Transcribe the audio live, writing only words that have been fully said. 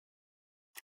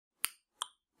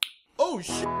Oh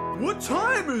shit! What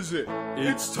time is it?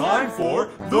 It's time for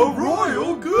the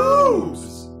Royal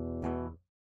Goobs!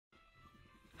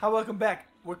 Hi, welcome back.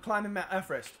 We're climbing Mount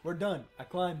Everest. We're done. I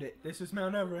climbed it. This is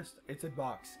Mount Everest. It's a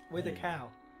box with a cow.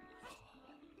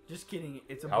 Just kidding.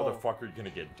 It's a bowl. How the fuck are you gonna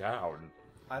get down?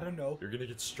 I don't know. You're gonna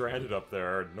get stranded up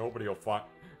there, and nobody will find.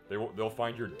 They'll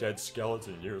find your dead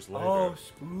skeleton years later. Oh,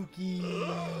 spooky!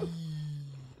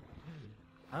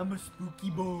 I'm a spooky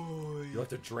boy. You have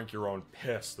to drink your own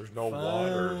piss. There's no Fun.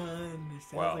 water. It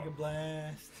sounds like a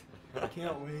blast. I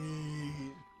can't wait.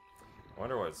 I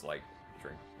wonder what it's like to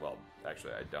drink. Well,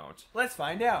 actually, I don't. Let's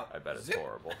find out. I bet it's Zip.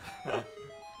 horrible.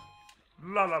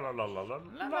 La la la la la la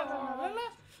la la la.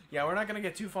 Yeah, we're not gonna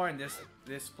get too far in this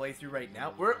playthrough right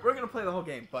now. We're gonna play the whole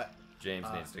game, but James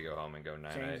needs to go home and go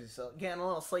night night. James is getting a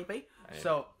little sleepy.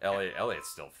 So Elliot's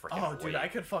still freaking oh, dude, I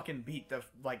could fucking beat the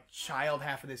child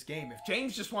half of this game. If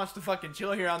James just wants to fucking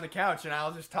chill here on the couch and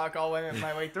I'll just talk all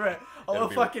my way through it, I'll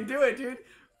fucking do it, dude.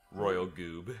 Royal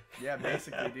Goob. Yeah,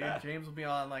 basically, dude. James will be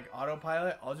on like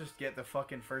autopilot. I'll just get the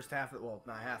fucking first half of well,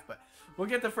 not half, but we'll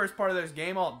get the first part of this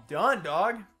game all done,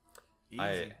 dog.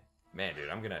 Easy. Man, dude,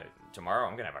 tomorrow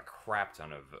I'm gonna have a crap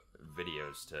ton of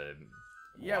videos to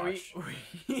yeah, watch.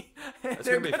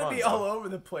 they're gonna be all over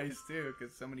the place too,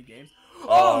 because so many games.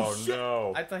 Oh shit!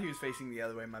 No! I thought he was facing the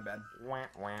other way. My bad.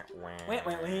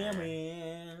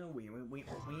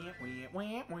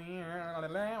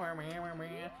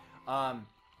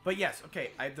 But yes,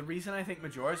 okay. The reason I think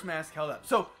Majora's Mask held up.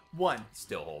 So one,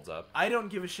 still holds up. I don't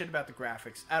give a shit about the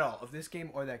graphics at all of this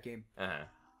game or that game.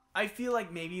 I feel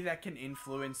like maybe that can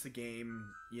influence the game,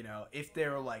 you know, if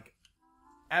they're like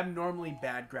abnormally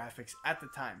bad graphics at the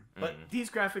time. But these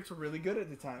graphics were really good at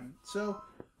the time. So,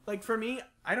 like for me,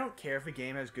 I don't care if a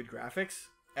game has good graphics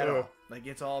at all. Like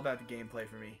it's all about the gameplay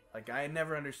for me. Like I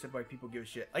never understood why people give a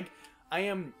shit. Like I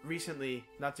am recently,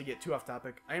 not to get too off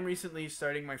topic, I am recently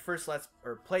starting my first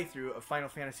playthrough of Final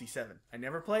Fantasy VII. I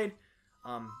never played,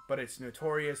 but it's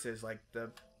notorious as like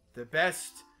the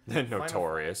best.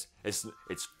 Notorious. It's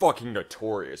fucking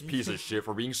notorious. Piece of shit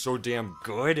for being so damn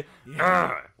good.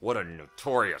 Yeah. What a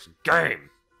notorious game.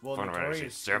 Well, Final notorious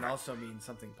Fantasy can VII. also mean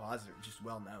something positive, just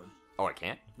well known. Oh, I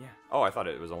can't? Yeah. Oh, I thought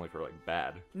it was only for like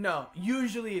bad. No,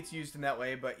 usually it's used in that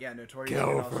way, but yeah, notorious.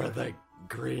 Go for the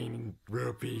green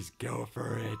rupees. Go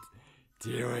for it.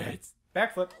 Do it.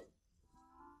 Backflip.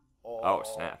 Oh,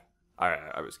 snap.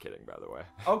 I was kidding, by the way.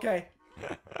 Okay.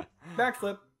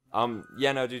 Backflip.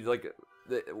 Yeah, no, dude, like,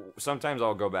 sometimes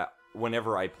I'll go back,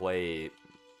 whenever I play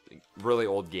really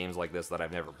old games like this that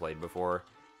I've never played before,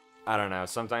 I don't know,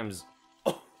 sometimes...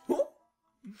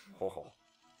 Oh.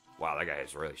 Wow, that guy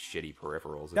has really shitty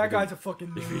peripherals. That guy's a fucking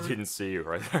nerd. If you didn't see you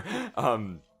right there.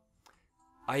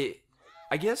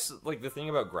 I guess, like, the thing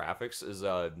about graphics is,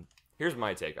 here's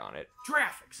my take on it.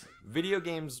 Graphics. Video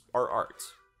games are art.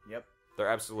 Yep. They're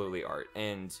absolutely art.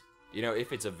 And, you know,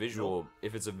 if it's a visual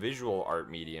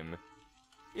art medium,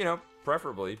 you know,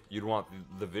 preferably, you'd want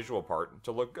the visual part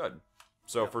to look good.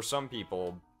 So for some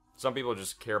people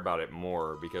just care about it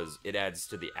more because it adds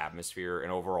to the atmosphere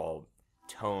and overall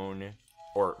tone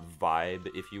or vibe,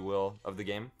 if you will, of the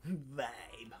game.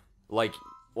 Vibe. Like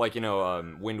you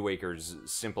know, Wind Waker's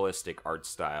simplistic art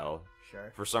style.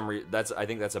 Sure. For some reason, I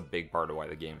think that's a big part of why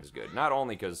the game is good. Not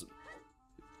only because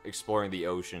exploring the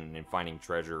ocean and finding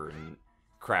treasure and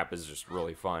crap is just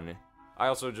really fun. I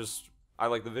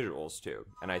like the visuals too,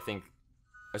 and I think,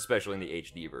 especially in the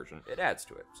HD version, it adds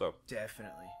to it. So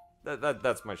definitely.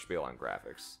 That's my spiel on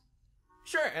graphics.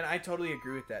 Sure, and I totally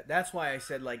agree with that. That's why I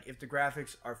said, like, if the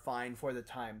graphics are fine for the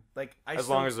time, like, as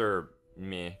long as they're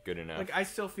good enough. Like, I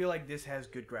still feel like this has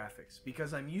good graphics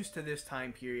because I'm used to this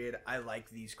time period. I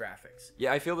like these graphics.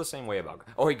 Yeah, I feel the same way about.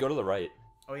 Oh, wait, go to the right.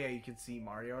 Oh yeah, you can see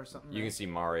Mario or something. You can see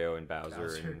Mario and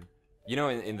Bowser. And you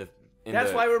know,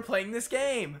 that's why we're playing this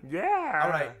game. Yeah.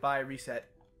 All right, bye. Reset.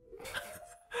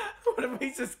 What if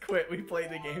we just quit? We play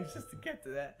the game just to get to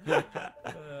that.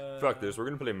 Fuck this. We're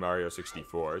gonna play Mario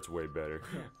 64. It's way better.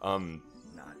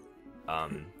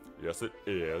 Not. Yes, it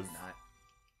is. Not.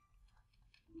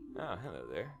 Oh, hello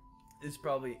there. It's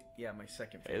probably my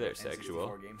second favorite. Hey there, sexual.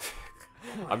 N64 game.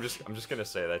 I'm just gonna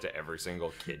say that to every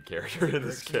single kid character in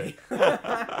this game.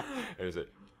 Is it?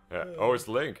 Oh, it's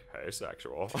Link. Hey,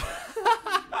 sexual.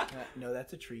 No,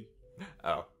 that's a tree.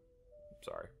 Oh,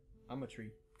 sorry. I'm a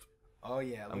tree. Oh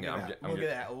yeah, look at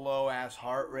that low ass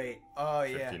heart rate. Oh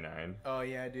yeah. 59. Oh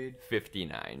yeah, dude.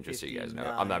 59. Just so you guys know,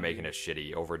 I'm not making a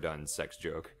shitty, overdone sex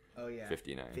joke. Oh yeah.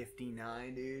 59.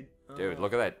 59, dude. Dude,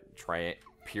 look at that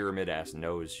pyramid ass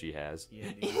nose she has.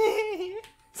 Yeah, dude.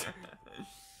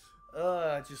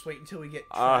 Just wait until we get.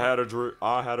 I had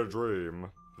a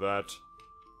dream that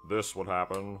this would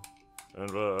happen, and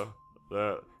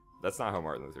That's not how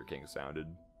Martin Luther King sounded,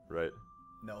 right?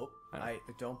 Nope. I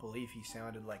don't believe he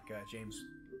sounded like James.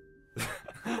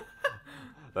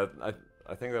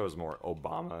 I think that was more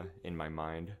Obama in my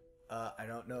mind. I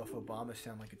don't know if Obama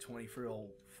sounded like a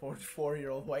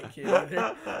 24-year-old white kid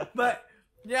either. But,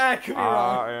 yeah, I could be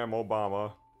wrong. I am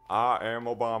Obama. I am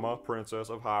Obama, Princess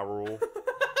of Hyrule.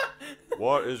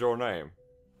 What is your name?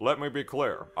 Let me be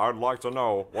clear. I'd like to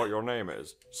know what your name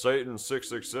is. Satan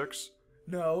 666?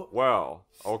 No. Well,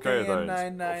 okay Stan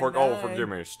then. 999. Forgive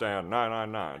me, Stan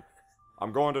 999.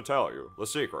 I'm going to tell you the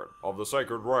secret of the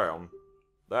sacred realm.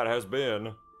 That has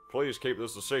been, please keep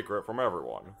this a secret from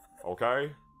everyone,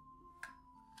 okay?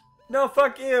 No,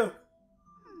 fuck you.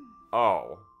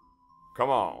 Oh, come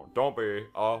on, don't be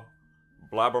a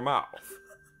blabbermouth.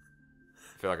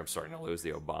 I feel like I'm starting to lose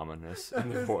the Obama-ness in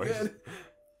the voice. Good.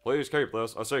 Please keep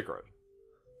this a secret.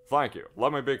 Thank you.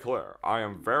 Let me be clear. I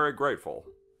am very grateful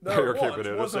that There you're keeping once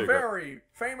it was a a secret. very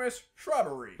famous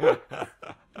shrubbery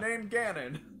named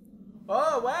Ganon.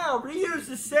 Oh, wow, reuse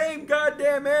the same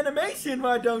goddamn animation,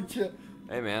 why don't you?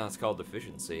 Hey man, it's called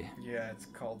deficiency. Yeah, it's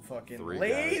called fucking Three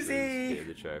lazy. guys,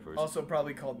 the Chaffers. Also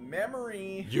probably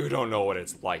memory. You don't know what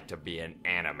it's like to be an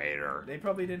animator. They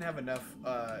probably didn't have enough,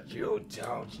 You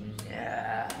don't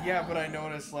know. Yeah, but I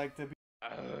noticed, like, to be...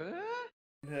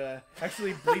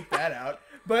 actually bleep that out.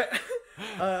 But,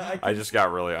 I just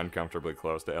got really uncomfortably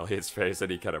close to Elliot's face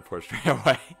and he kind of pushed me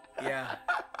away. Yeah.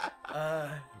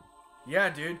 Yeah,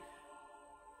 dude.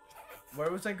 Where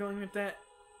was I going with that?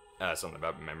 Something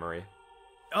about memory.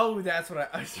 Oh, that's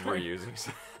what I was trying.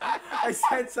 Reusing. I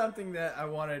said something that I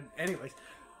wanted. Anyways.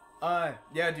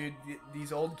 Yeah, dude,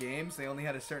 these old games, they only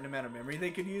had a certain amount of memory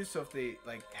they could use, so if they,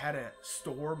 like, had to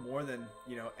store more than,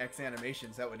 you know, X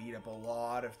animations, that would eat up a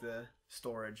lot of the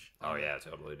storage. Oh, yeah,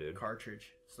 totally, dude.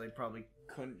 Cartridge. So they probably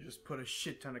couldn't just put a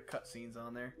shit ton of cutscenes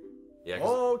on there. Yeah.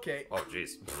 Okay. Oh,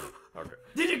 jeez. Okay.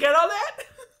 Did you get all that?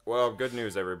 Well, good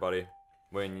news, everybody.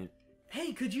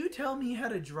 Hey, could you tell me how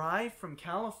to drive from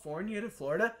California to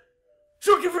Florida?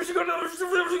 Did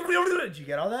you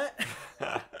get all that?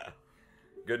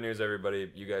 Good news,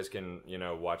 everybody. You guys can, you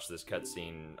know, watch this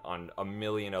cutscene on a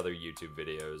million other YouTube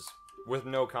videos with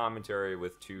no commentary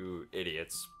with two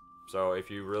idiots. So if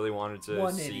you really wanted to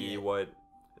see what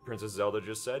Princess Zelda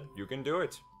just said, you can do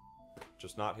it.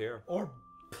 Just not here. Or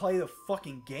play the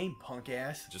fucking game, punk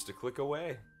ass. Just a click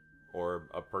away. Or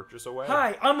a purchase away.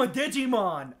 Hi, I'm a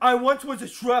Digimon. I once was a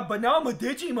shrub, but now I'm a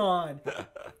Digimon.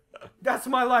 That's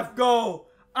my life goal.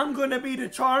 I'm gonna be the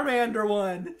Charmander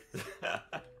one.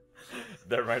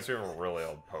 That reminds me of a really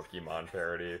old Pokemon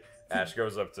parody. Ash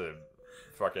goes up to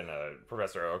fucking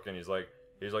Professor Oak and he's like,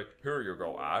 here you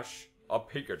go, Ash. A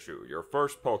Pikachu, your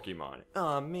first Pokemon.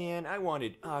 Aw, man, I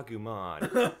wanted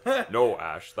Agumon. No,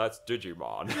 Ash, that's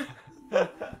Digimon.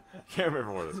 Can't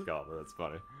remember what it's called, but it's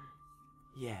funny.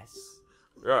 Yes.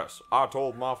 Yes, I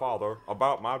told my father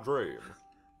about my dream.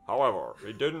 However,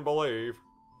 he didn't believe,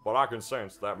 but I can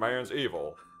sense that man's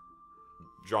evil.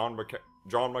 John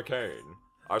McCain.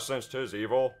 I sensed his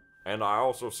evil, and I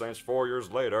also sensed 4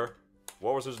 years later,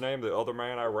 what was his name, the other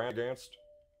man I ran against?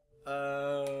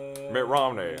 Mitt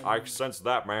Romney. I sensed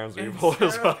that man's evil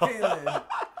as well.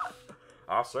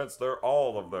 I sensed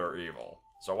all of their evil.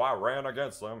 So I ran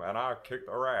against them, and I kicked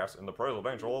their ass in the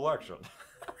presidential election.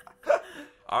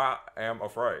 I am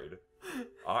afraid.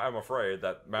 I am afraid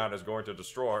that man is going to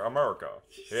destroy America.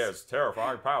 He has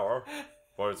terrifying power,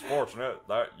 but it's fortunate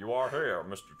that you are here,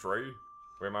 Mr. Tree.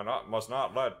 We must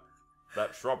not let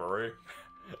that shrubbery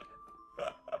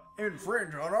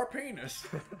infringe on our penis.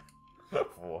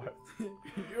 What?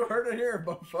 You heard it here,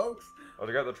 folks.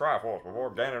 Let's get the Triforce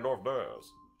before Ganondorf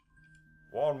does.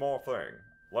 One more thing.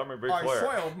 Let me be clear.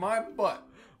 I soiled my butt.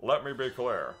 Let me be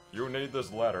clear. You need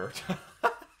this letter.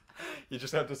 You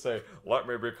just have to say, let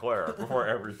me be clear, before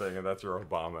everything, and that's your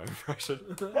Obama impression.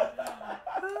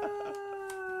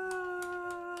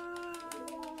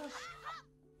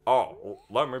 Oh,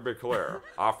 let me be clear.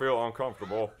 I feel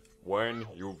uncomfortable when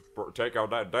you take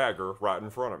out that dagger right in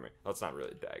front of me. That's not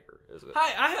really a dagger, is it?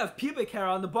 Hi, I have pubic hair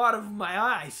on the bottom of my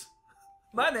eyes.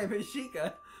 My name is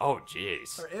Sheikah. Oh,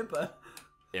 jeez. Or Impa.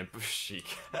 Imp of Chic.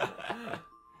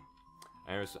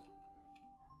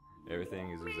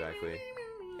 Everything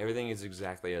is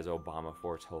exactly as Obama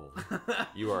foretold.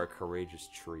 You are a courageous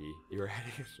tree. You're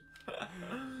heading.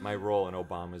 My role in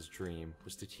Obama's dream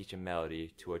was to teach a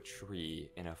melody to a tree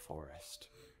in a forest.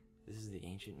 This is the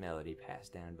ancient melody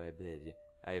passed down by Bid.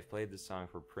 I have played this song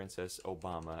for Princess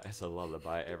Obama as a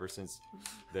lullaby ever since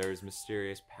there is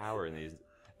mysterious power in these.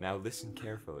 Now listen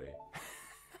carefully.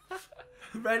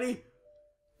 Ready?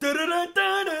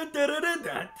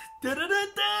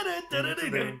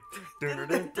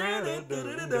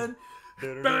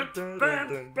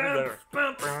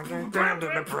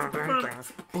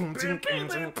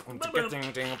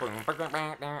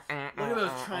 at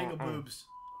those triangle boobs.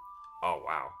 Oh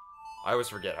wow, I always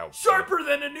forget how Sharper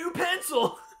than a new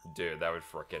pencil. Dude, that would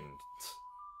frickin'.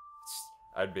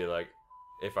 I'd be like,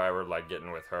 if I were like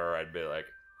getting with her, I'd be like,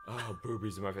 oh,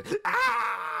 boobies in my face.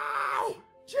 Ow!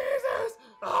 Jesus!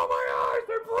 Oh my gosh,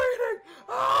 they're bleeding!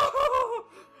 Oh!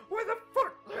 What the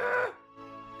fuck?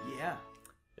 Yeah.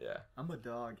 Yeah. I'm a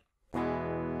dog.